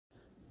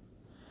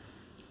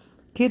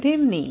Good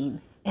evening,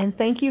 and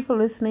thank you for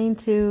listening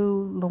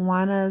to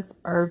Luana's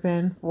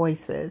Urban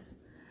Voices.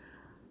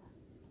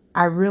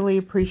 I really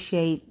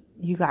appreciate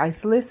you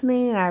guys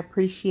listening, and I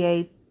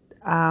appreciate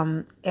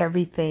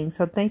everything.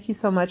 So thank you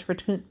so much for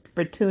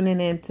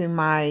tuning into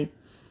my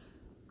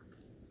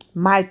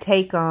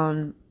take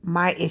on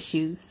my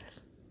issues.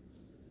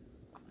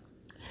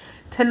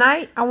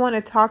 Tonight, I want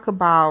to talk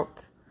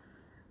about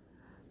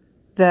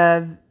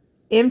the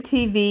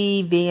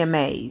MTV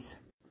VMAs.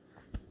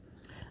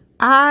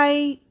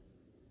 I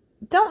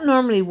don't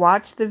normally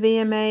watch the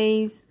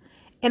VMAs,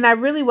 and I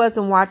really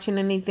wasn't watching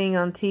anything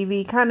on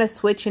TV, kind of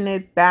switching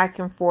it back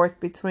and forth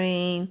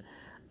between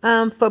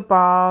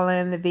football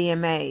and the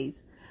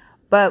VMAs.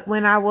 But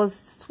when I was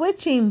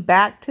switching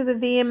back to the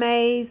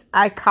VMAs,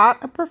 I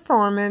caught a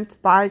performance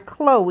by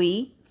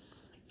Chloe.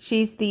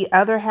 She's the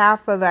other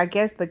half of, I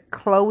guess, the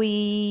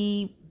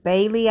Chloe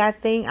Bailey, I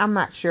think. I'm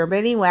not sure. But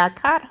anyway, I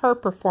caught her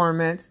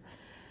performance,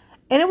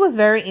 and it was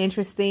very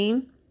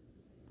interesting.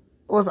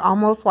 It was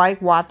almost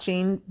like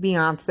watching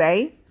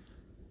Beyonce.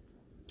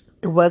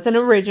 It wasn't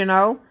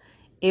original.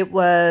 It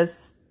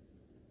was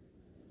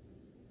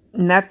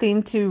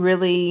nothing to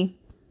really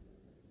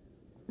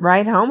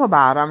write home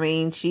about. I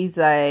mean, she's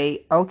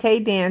a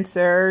okay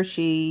dancer.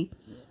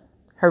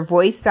 Her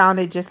voice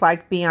sounded just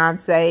like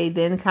Beyonce,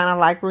 then kind of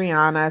like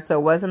Rihanna, so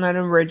it wasn't an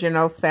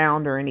original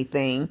sound or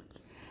anything.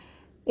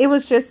 It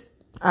was just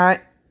a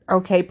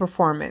okay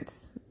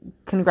performance.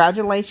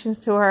 Congratulations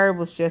to her. It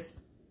was just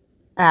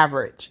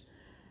average.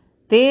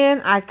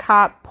 Then I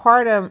caught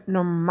part of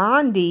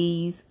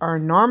Normandy's, I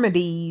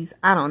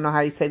don't know how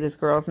you say this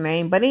girl's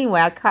name, but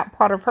anyway, I caught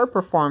part of her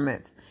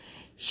performance.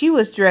 She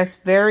was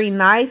dressed very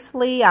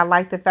nicely. I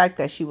like the fact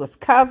that she was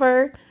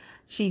covered.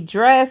 She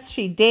dressed,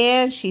 she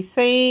danced, she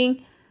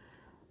sang.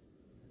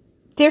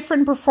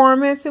 Different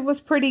performance. It was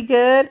pretty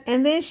good.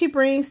 And then she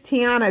brings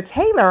Tiana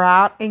Taylor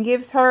out and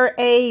gives her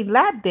a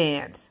lap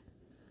dance,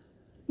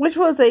 which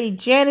was a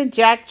Janet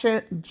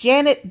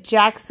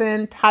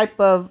Jackson type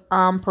of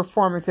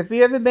performance. If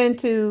you ever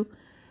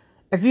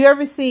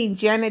seen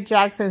Janet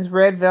Jackson's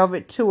Red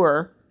Velvet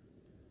Tour,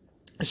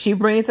 she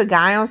brings a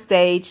guy on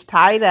stage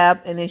tied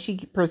up, and then she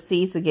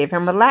proceeds to give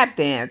him a lap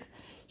dance.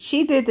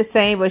 She did the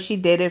same, but she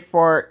did it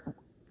to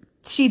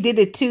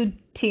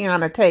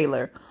Tiana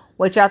Taylor,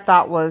 which I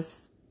thought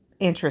was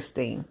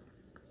interesting.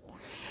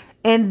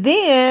 And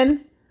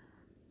then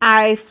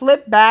I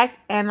flip back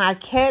and I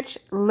catch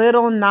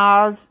Lil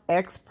Nas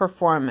X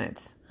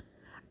performance.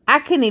 I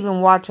couldn't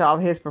even watch all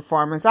his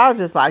performance. I was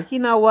just like, you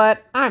know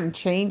what? I'm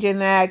changing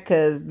that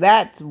because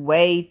that's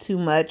way too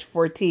much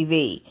for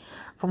TV.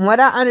 From what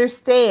I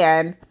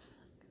understand,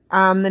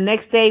 the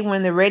next day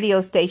when the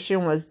radio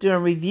station was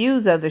doing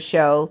reviews of the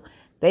show,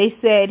 they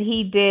said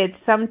he did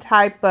some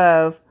type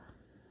of,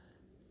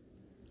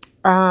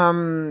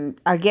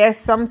 I guess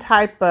some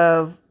type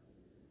of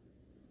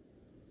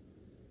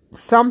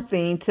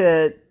something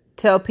to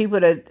tell people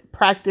to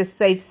practice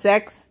safe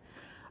sex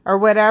or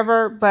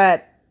whatever.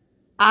 But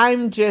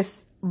I'm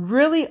just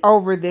really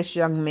over this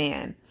young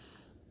man.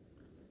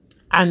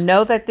 I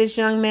know that this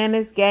young man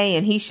is gay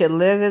and he should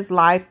live his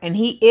life, and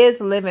he is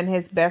living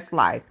his best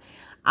life.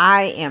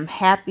 I am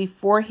happy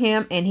for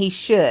him, and he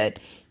should.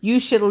 You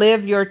should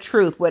live your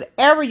truth.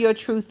 Whatever your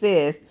truth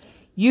is,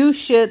 you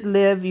should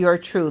live your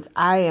truth.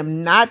 I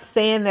am not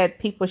saying that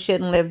people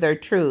shouldn't live their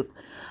truth,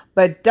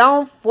 but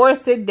don't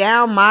force it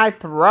down my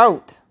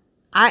throat.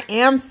 I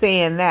am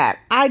saying that.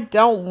 I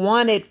don't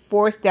want it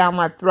forced down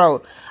my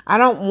throat. I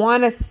don't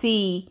want to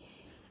see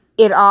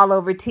it all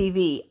over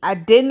TV. I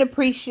didn't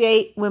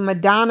appreciate when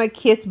Madonna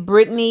kissed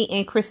Britney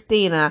and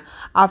Christina.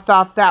 I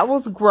thought that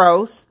was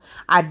gross.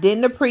 I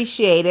didn't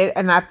appreciate it,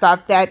 and I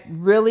thought that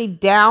really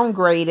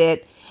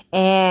downgraded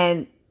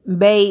and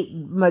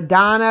made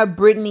Madonna,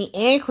 Britney,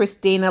 and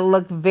Christina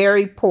look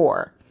very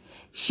poor.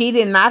 She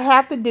did not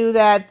have to do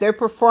that. Their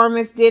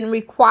performance didn't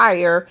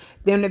require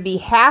them to be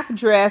half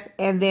dressed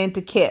and then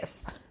to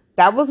kiss.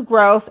 That was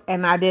gross,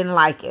 and I didn't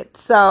like it.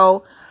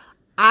 So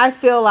I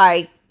feel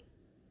like,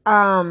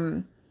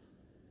 and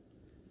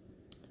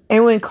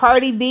when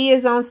Cardi B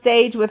is on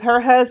stage with her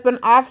husband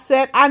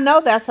Offset, I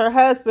know that's her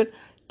husband.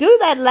 Do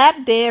that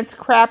lap dance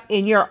crap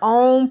in your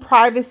own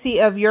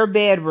privacy of your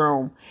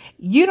bedroom.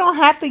 You don't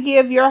have to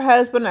give your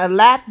husband a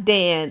lap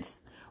dance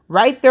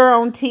right there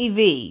on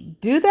TV.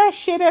 Do that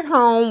shit at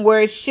home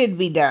where it should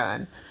be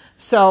done.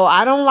 So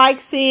I don't like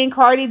seeing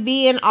Cardi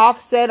B and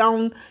Offset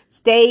on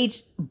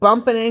stage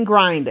bumping and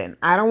grinding.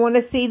 I don't want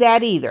to see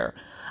that either.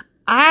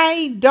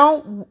 I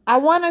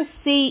want to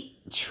see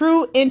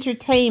true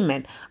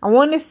entertainment. I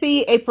want to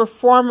see a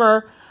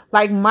performer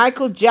like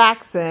Michael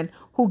Jackson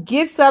who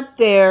gets up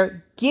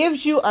there,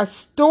 gives you a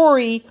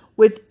story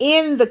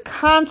within the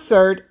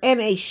concert and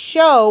a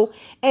show,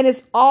 and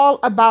it's all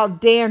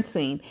about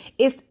dancing.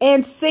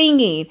 And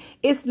singing.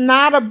 It's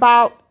not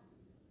about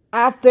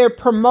out there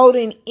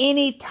promoting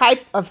any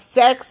type of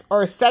sex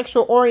or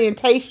sexual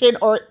orientation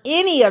or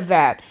any of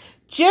that.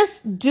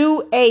 Just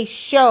do a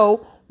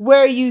show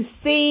where you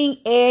sing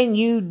and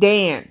you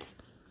dance.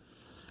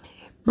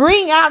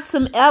 Bring out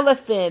some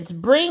elephants,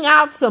 bring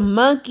out some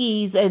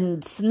monkeys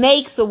and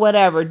snakes or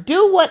whatever.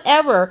 Do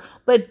whatever,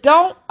 but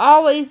don't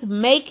always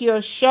make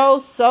your show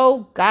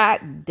so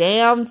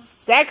goddamn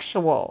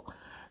sexual.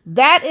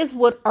 That is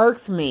what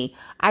irks me.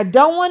 I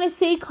don't want to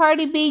see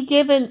Cardi B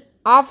giving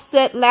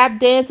offset lap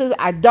dances.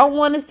 I don't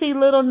want to see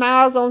Little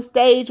Nas on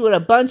stage with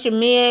a bunch of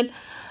men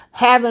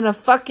having a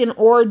fucking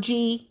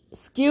orgy.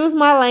 Excuse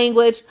my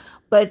language,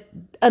 but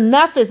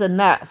enough is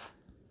enough.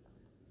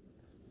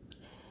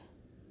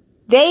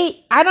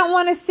 I don't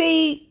want to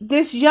see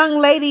this young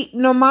lady,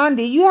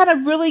 Normandi. You had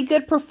a really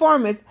good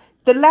performance.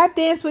 The lap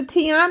dance with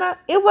Tiana,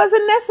 it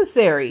wasn't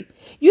necessary.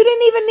 You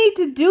didn't even need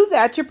to do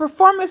that. Your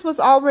performance was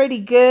already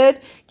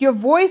good. Your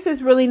voice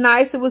is really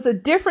nice. It was a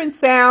different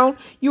sound.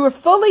 You were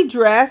fully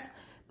dressed.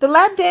 The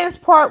lap dance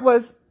part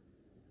was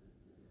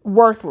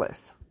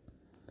worthless.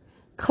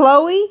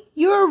 Chloe,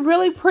 you're a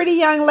really pretty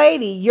young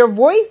lady. Your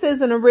voice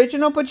isn't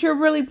original, but you're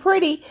really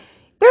pretty.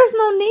 There's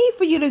no need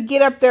for you to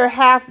get up there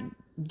half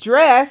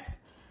dressed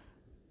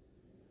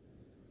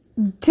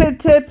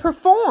to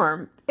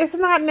perform. It's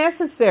not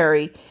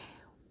necessary.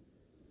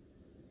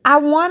 I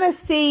want to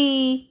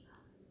see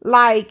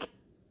like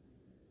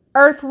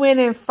Earth, Wind,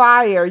 and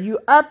Fire. You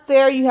up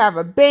there, you have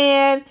a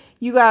band,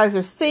 you guys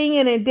are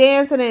singing and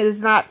dancing, and it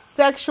is not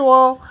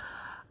sexual.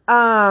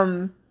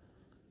 And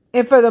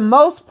for the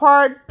most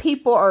part,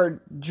 people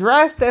are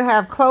dressed and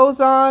have clothes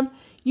on.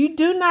 You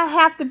do not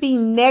have to be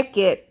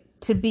naked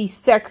to be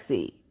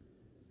sexy.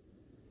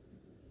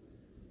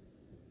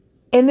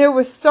 And there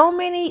were so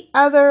many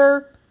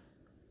other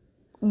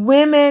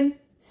women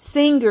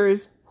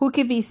singers who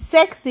could be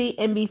sexy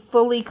and be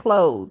fully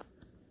clothed.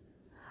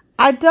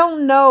 I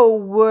don't know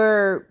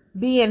where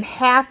being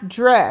half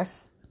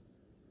dressed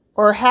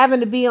or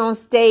having to be on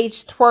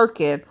stage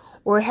twerking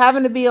or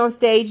having to be on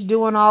stage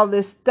doing all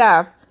this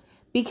stuff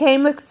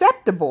became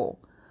acceptable.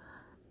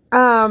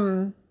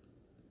 I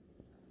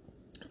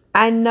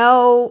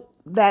know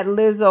that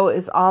Lizzo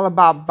is all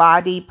about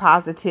body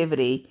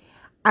positivity,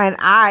 and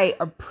I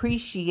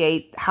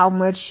appreciate how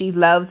much she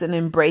loves and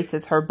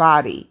embraces her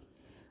body.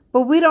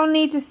 But we don't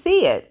need to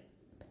see it.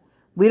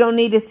 We don't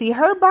need to see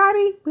her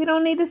body. We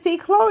don't need to see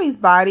Chloe's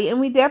body. And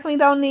we definitely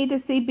don't need to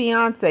see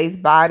Beyonce's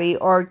body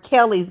or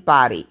Kelly's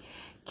body.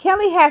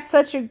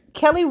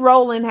 Kelly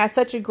Rowland has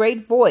such a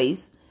great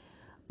voice.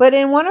 But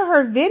in one of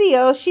her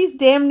videos, she's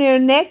damn near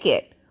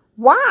naked.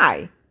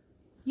 Why?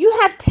 You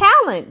have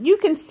talent. You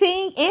can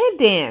sing and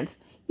dance.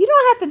 You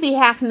don't have to be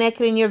half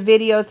naked in your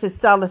video to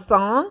sell a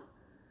song.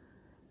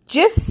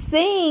 Just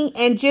sing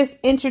and just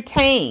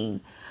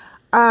entertain.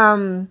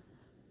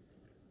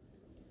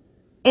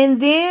 And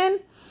then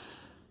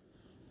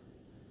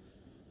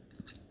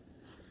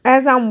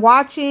as I'm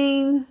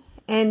watching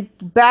and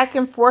back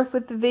and forth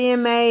with the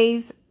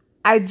VMAs,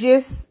 I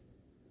just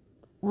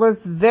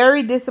was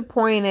very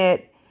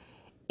disappointed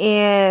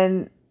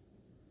in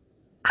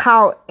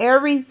how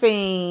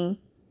everything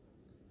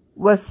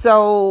was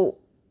so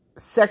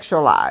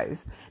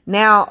sexualized.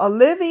 Now,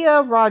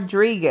 Olivia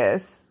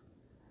Rodriguez,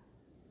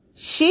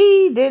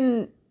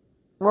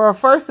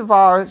 first of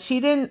all, she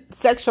didn't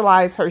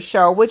sexualize her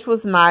show, which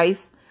was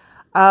nice.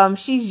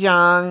 She's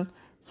young,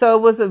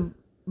 so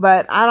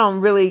but I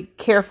don't really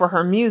care for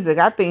her music.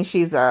 I think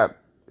she's a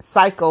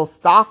psycho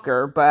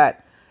stalker,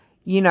 but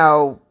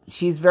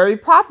she's very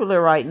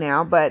popular right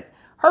now, but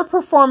her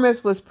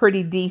performance was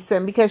pretty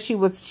decent because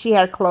she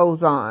had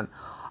clothes on.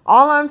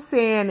 All I'm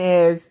saying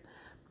is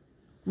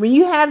when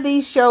you have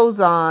these shows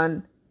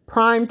on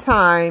prime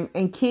time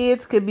and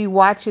kids could be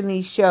watching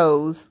these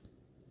shows,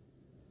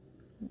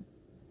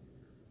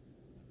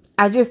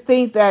 I just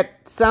think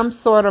that some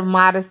sort of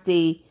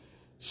modesty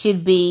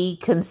should be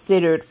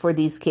considered for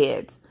these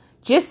kids.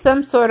 Just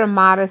some sort of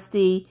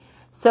modesty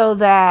so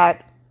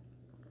that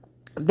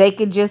they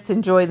can just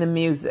enjoy the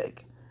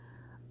music.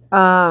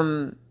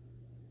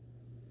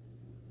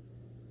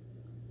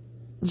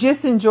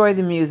 Just enjoy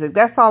the music.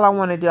 That's all I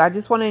want to do. I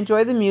just want to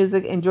enjoy the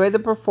music, enjoy the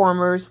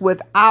performers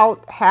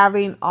without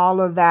having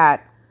all of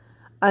that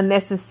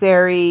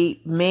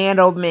unnecessary man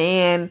on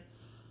man,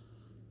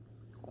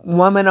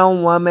 woman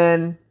on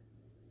woman,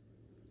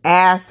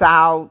 ass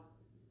out,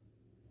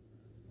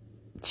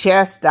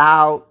 chest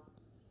out,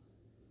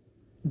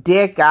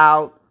 dick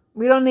out.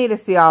 We don't need to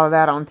see all of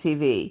that on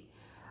TV.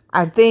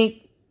 I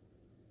think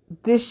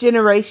this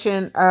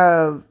generation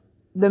of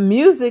the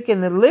music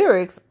and the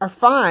lyrics are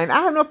fine.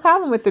 I have no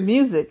problem with the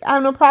music. I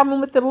have no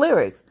problem with the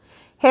lyrics.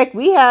 Heck,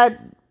 we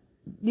had,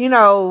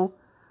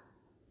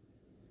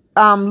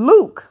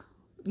 Luke.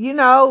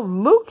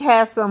 Luke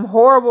had some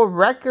horrible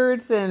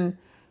records and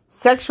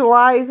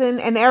sexualizing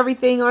and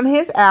everything on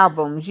his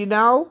albums,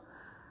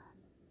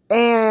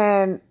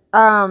 and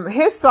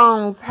his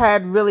songs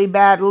had really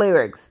bad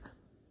lyrics.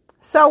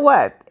 So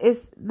what?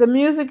 The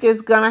music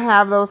is gonna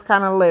have those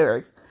kind of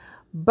lyrics,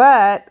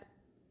 but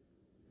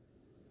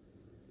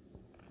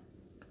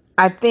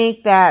I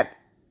think that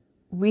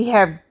we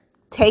have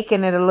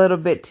taken it a little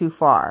bit too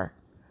far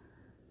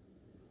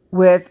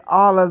with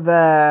all of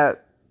the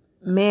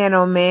man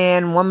on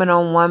man, woman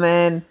on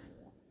woman,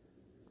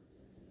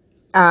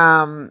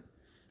 Um,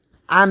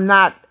 I'm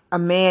not a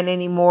man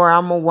anymore.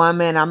 I'm a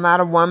woman. I'm not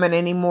a woman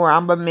anymore.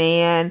 I'm a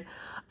man.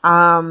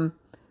 Um,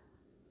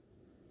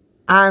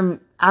 I'm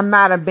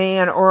not a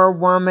man or a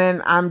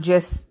woman. I'm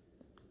just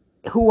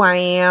who I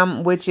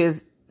am, which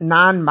is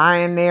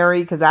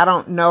non-binary, because I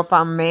don't know if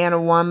I'm a man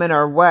or woman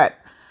or what.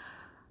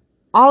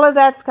 All of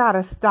that's got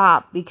to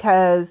stop,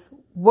 because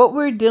what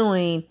we're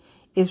doing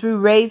is we're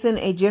raising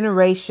a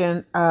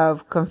generation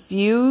of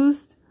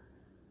confused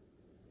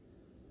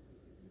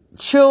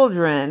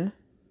children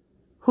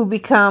who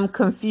become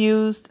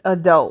confused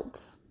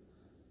adults.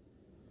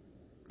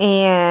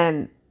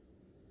 And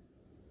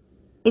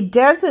it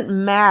doesn't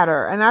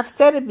matter, and I've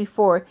said it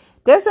before, it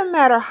doesn't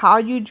matter how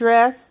you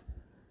dress,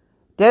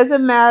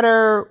 doesn't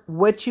matter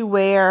what you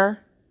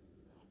wear,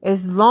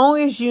 as long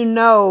as you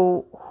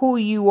know who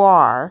you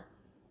are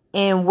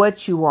and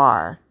what you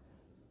are,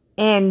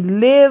 and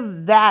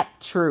live that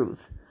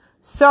truth.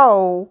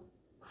 So,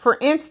 for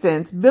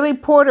instance, Billy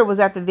Porter was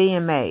at the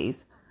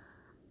VMA'S.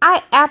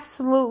 I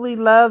absolutely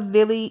love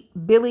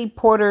Billy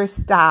Porter's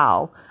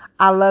style.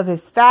 I love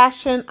his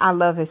fashion. I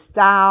love his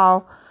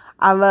style.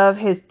 I love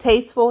his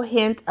tasteful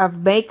hint of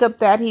makeup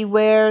that he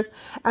wears.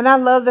 And I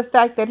love the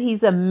fact that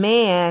he's a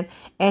man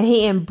and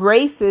he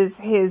embraces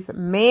his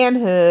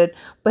manhood,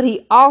 but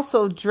he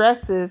also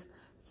dresses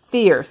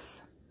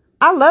fierce.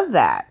 I love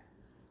that.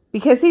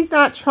 Because he's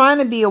not trying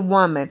to be a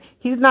woman.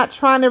 He's not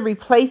trying to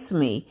replace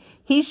me.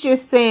 He's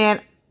just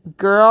saying,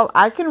 girl,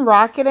 I can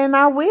rock it and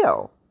I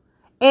will.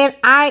 And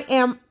I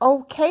am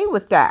okay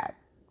with that.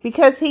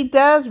 Because he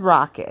does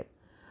rock it.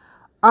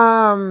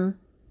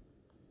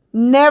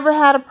 Never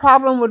had a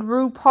problem with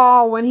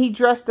RuPaul when he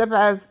dressed up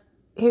as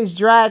his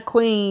drag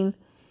queen.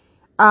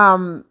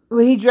 When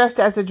he dressed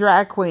as a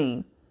drag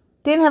queen.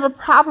 Didn't have a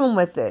problem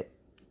with it.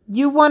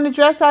 You want to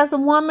dress as a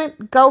woman?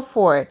 Go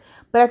for it.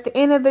 But at the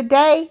end of the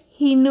day,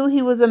 he knew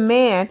he was a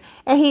man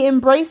and he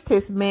embraced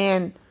his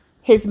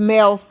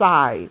male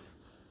side.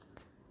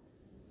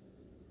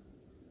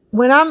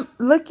 When I'm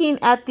looking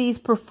at these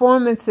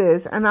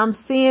performances and I'm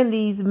seeing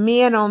these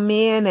men on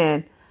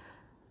men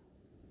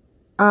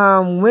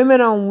and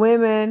women on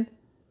women,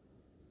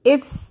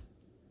 it's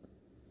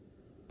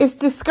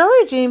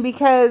discouraging,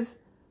 because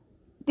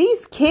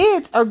these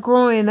kids are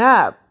growing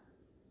up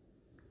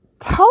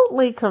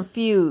totally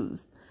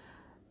confused,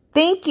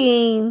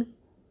 thinking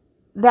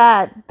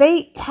that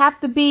they have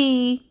to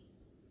be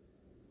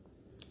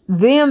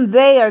them,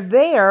 they are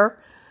there,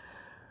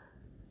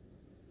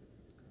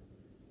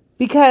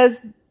 because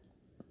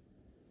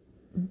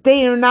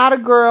they are not a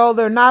girl,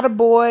 they're not a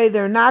boy,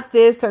 they're not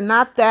this, they're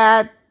not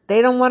that.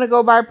 They don't want to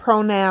go by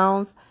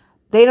pronouns.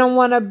 They don't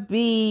want to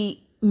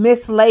be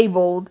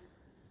mislabeled.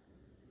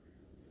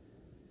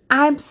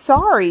 I'm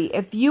sorry.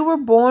 If you were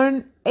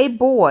born a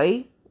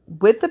boy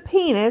with a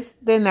penis,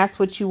 then that's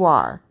what you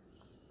are.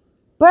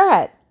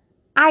 But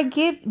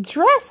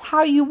dress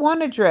how you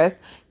want to dress.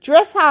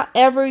 Dress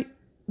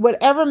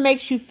whatever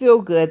makes you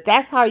feel good.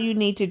 That's how you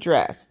need to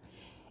dress.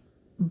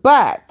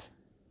 But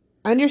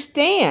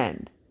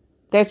understand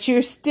that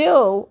you're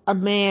still a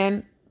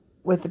man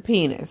with a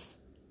penis.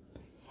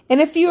 And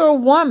if you're a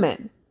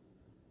woman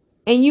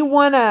and you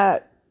want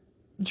to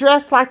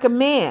dress like a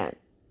man,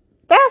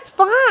 that's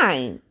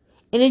fine.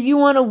 And if you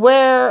want to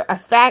wear a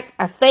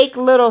fake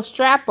little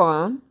strap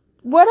on,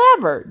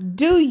 whatever,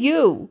 do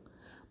you.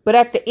 But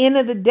at the end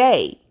of the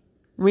day,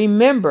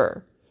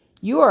 remember,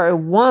 you are a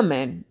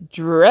woman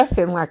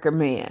dressing like a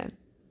man.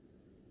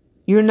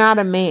 You're not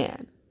a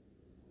man.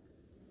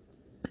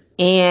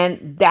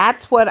 And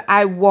that's what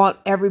I want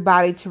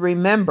everybody to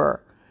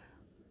remember.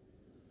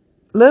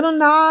 Little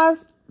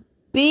Nas,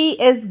 be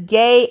as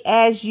gay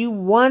as you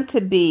want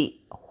to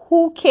be.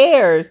 Who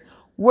cares?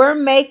 Wear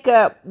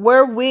makeup,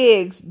 wear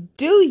wigs.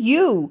 Do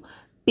you.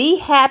 Be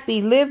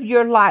happy, live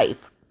your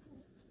life.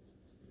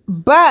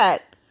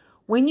 But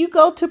when you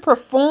go to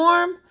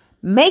perform,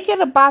 make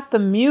it about the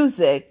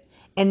music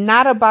and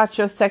not about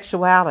your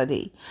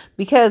sexuality.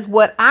 Because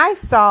what I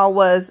saw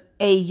was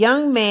a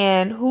young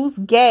man who's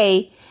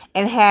gay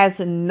and has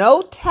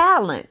no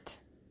talent.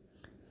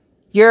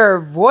 Your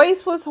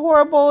voice was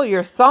horrible.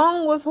 Your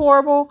song was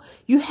horrible.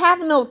 You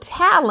have no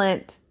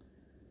talent.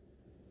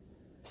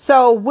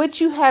 So what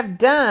you have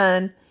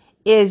done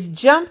is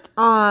jumped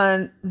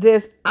on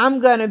this, I'm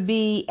going to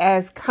be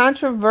as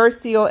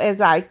controversial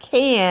as I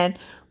can,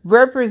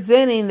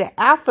 representing the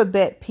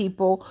alphabet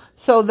people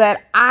so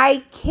that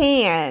I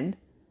can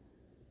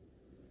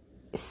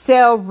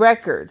sell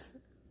records.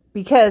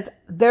 Because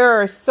there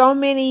are so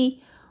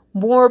many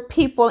more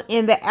people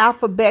in the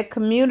alphabet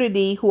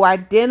community who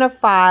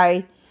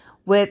identify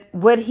with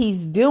what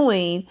he's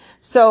doing.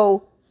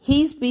 So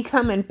he's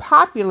becoming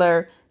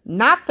popular,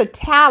 not for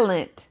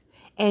talent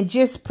and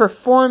just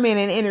performing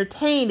and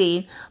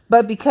entertaining,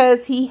 but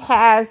because he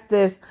has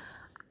this,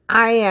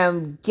 I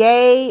am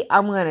gay,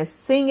 I'm going to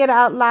sing it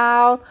out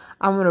loud,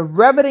 I'm going to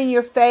rub it in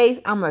your face,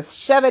 I'm going to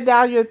shove it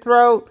down your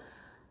throat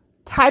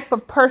type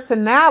of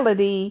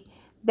personality,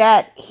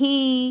 that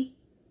he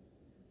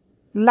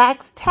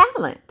lacks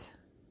talent.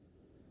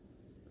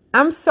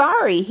 I'm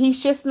sorry.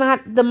 He's just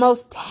not the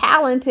most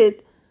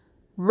talented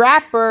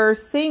rapper,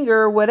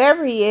 singer,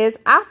 whatever he is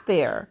out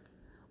there.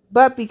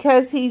 But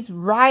because he's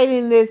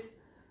riding this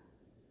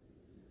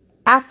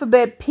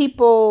alphabet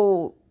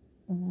people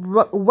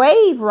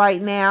wave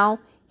right now,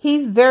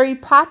 he's very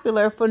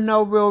popular for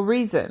no real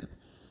reason.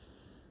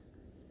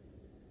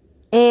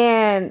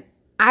 And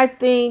I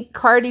think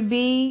Cardi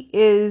B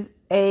is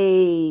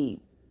a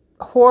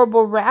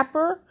horrible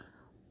rapper,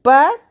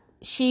 but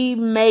she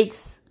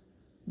makes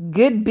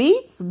good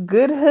beats,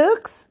 good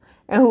hooks,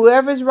 and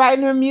whoever's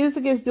writing her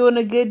music is doing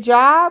a good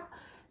job.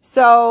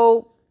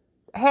 So,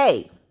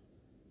 hey,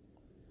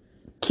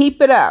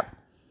 keep it up.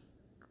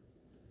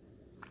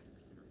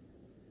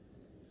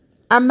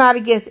 I'm not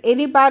against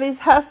anybody's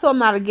hustle. I'm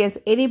not against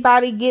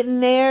anybody getting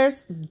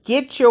theirs.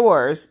 Get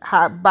yours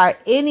by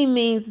any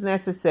means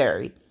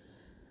necessary.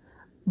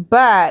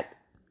 But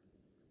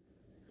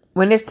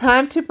when it's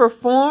time to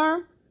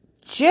perform,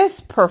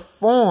 just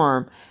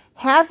perform.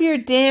 Have your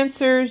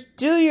dancers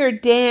do your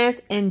dance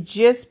and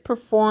just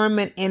perform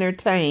and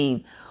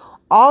entertain.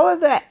 All of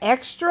that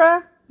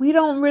extra, we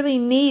don't really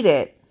need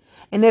it.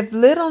 And if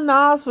Lil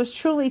Nas was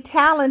truly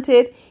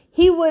talented,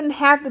 he wouldn't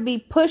have to be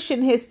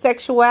pushing his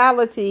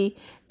sexuality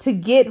to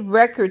get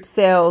record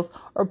sales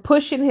or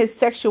pushing his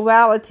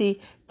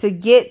sexuality to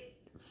get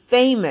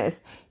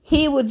famous.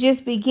 He would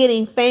just be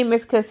getting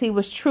famous because he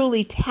was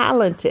truly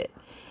talented.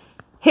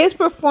 His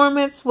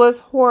performance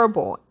was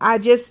horrible. I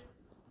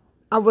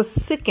was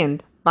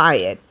sickened by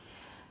it.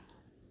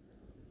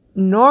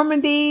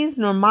 Normandy's,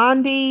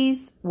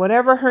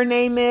 whatever her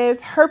name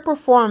is, her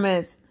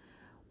performance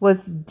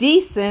was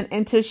decent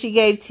until she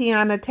gave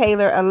Tiana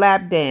Taylor a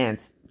lap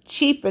dance.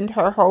 Cheapened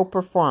her whole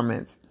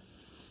performance.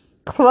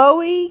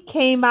 Chloe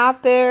came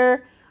out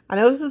there. I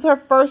know this is her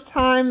first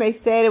time. They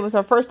said it was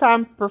her first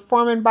time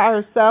performing by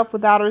herself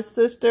without her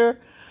sister.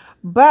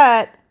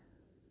 But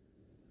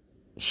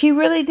she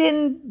really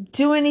didn't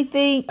do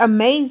anything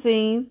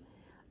amazing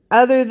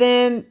other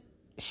than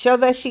show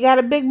that she got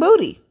a big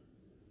booty.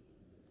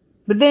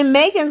 But then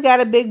Megan's got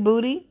a big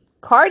booty.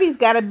 Cardi's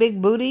got a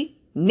big booty.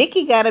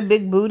 Nicki got a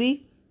big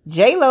booty.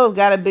 J-Lo's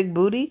got a big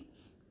booty.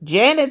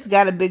 Janet's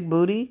got a big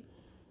booty.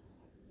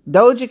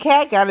 Doja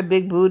Cat got a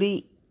big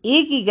booty.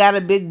 Iggy got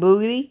a big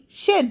booty.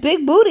 Shit,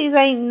 big booties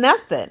ain't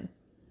nothing.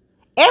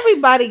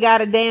 Everybody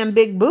got a damn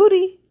big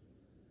booty.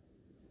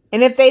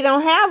 And if they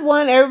don't have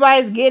one,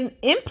 everybody's getting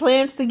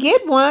implants to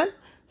get one.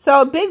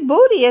 So a big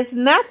booty is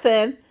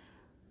nothing.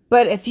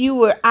 But if you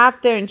were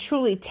out there and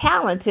truly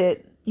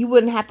talented, you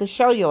wouldn't have to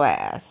show your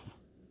ass.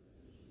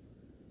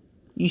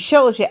 You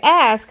showed your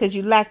ass because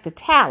you lack the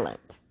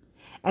talent.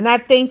 And I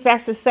think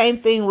that's the same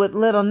thing with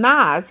Lil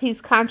Nas.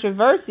 He's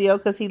controversial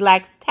because he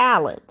lacks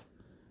talent.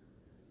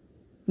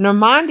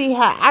 Normandy,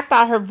 I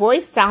thought her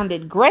voice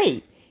sounded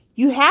great.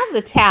 You have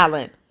the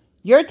talent.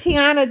 Your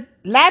Tiana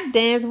lap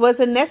dance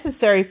wasn't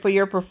necessary for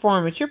your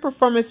performance. Your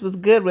performance was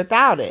good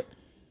without it.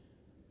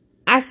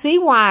 I see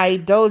why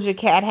Doja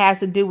Cat has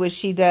to do what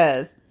she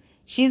does.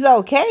 She's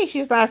okay.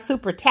 She's not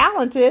super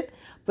talented.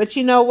 But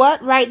you know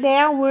what? Right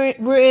now,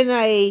 we're in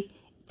a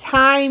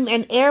time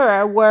and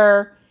era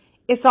where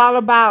it's all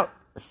about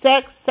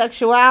sex,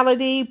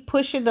 sexuality,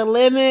 pushing the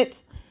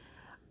limits.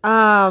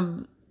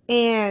 And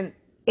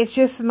it's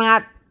just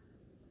not,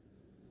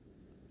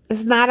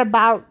 it's not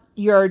about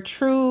your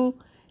true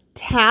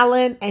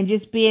talent and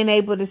just being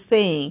able to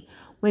sing.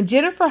 When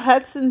Jennifer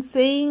Hudson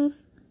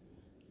sings,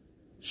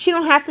 she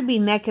don't have to be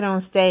naked on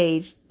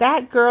stage.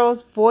 That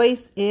girl's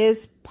voice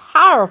is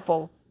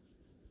powerful.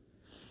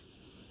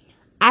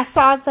 I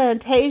saw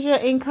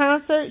Fantasia in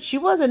concert. She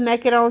wasn't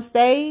naked on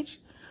stage,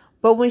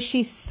 but when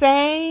she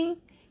sang.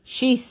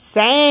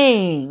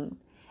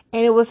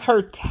 And it was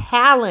her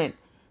talent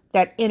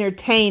that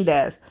entertained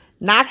us,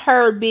 not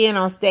her being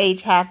on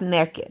stage half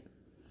naked.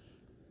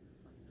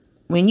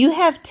 When you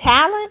have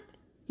talent,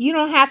 you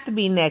don't have to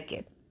be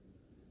naked.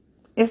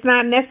 It's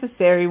not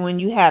necessary when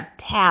you have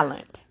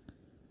talent.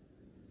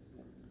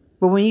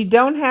 But when you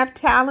don't have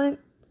talent,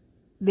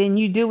 then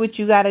you do what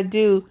you got to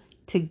do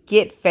to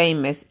get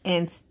famous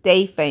and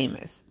stay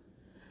famous.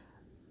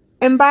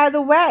 And by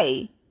the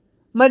way,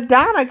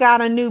 Madonna got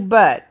a new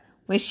butt.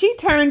 When she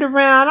turned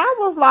around, I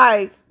was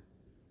like,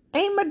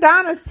 ain't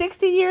Madonna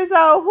 60 years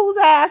old? Whose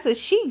ass has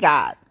she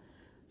got?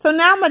 So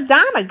now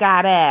Madonna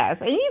got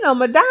ass. And you know,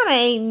 Madonna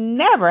ain't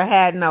never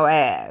had no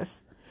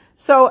ass.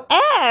 So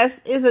ass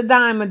is a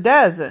dime a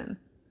dozen.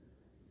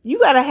 You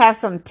got to have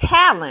some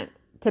talent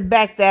to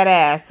back that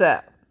ass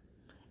up.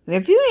 And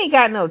if you ain't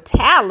got no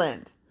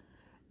talent,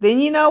 then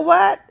you know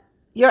what?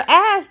 Your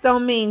ass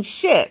don't mean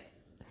shit.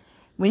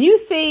 When you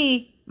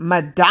see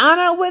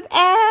Madonna with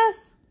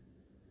ass,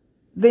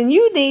 then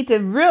you need to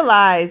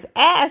realize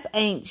ass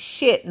ain't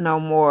shit no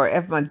more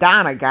if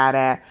Madonna got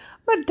ass.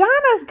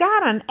 Madonna's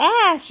got an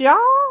ass, y'all.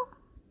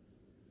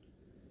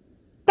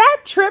 That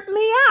tripped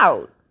me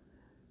out.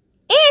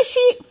 And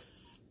she,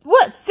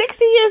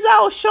 60 years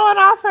old showing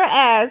off her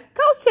ass.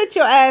 Go sit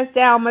your ass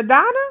down,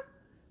 Madonna.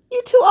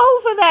 You too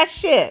old for that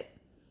shit.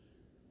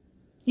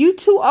 You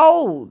too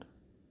old.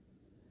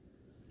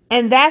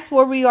 And that's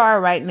where we are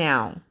right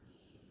now.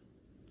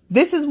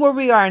 This is where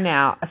we are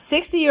now. A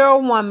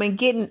 60-year-old woman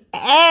getting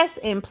ass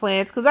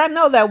implants, because I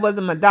know that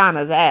wasn't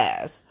Madonna's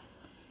ass,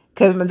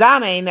 because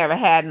Madonna ain't never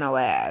had no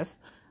ass.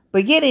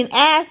 But getting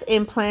ass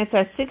implants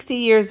at 60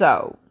 years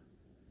old.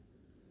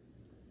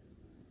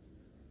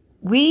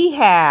 We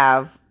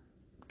have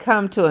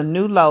come to a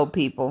new low,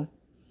 people.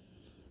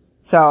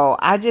 So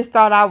I just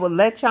thought I would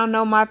let y'all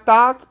know my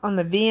thoughts on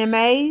the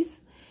VMAs.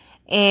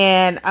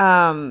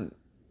 And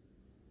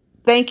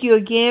thank you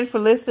again for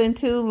listening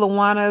to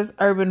Luana's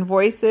Urban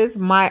Voices,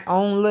 my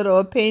own little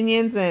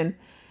opinions and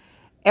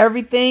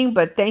everything.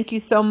 But thank you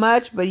so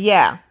much. But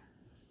yeah,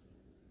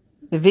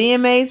 the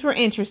VMAs were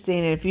interesting.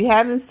 And if you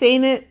haven't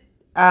seen it,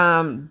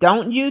 don't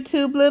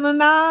YouTube Little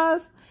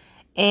Nas.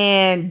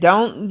 And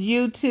don't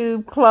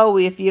YouTube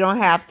Chloe if you don't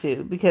have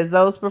to, because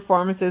those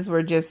performances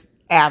were just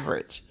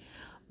average.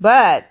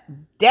 But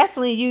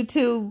definitely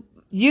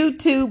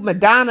YouTube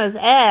Madonna's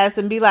ass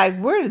and be like,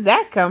 where did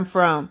that come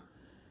from?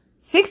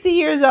 60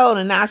 years old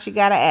and now she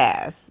got an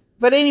ass.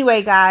 But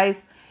anyway,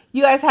 guys,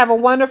 you guys have a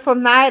wonderful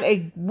night,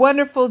 a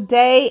wonderful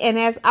day. And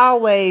as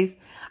always,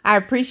 I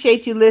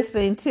appreciate you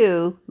listening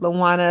to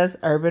Luana's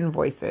Urban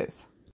Voices.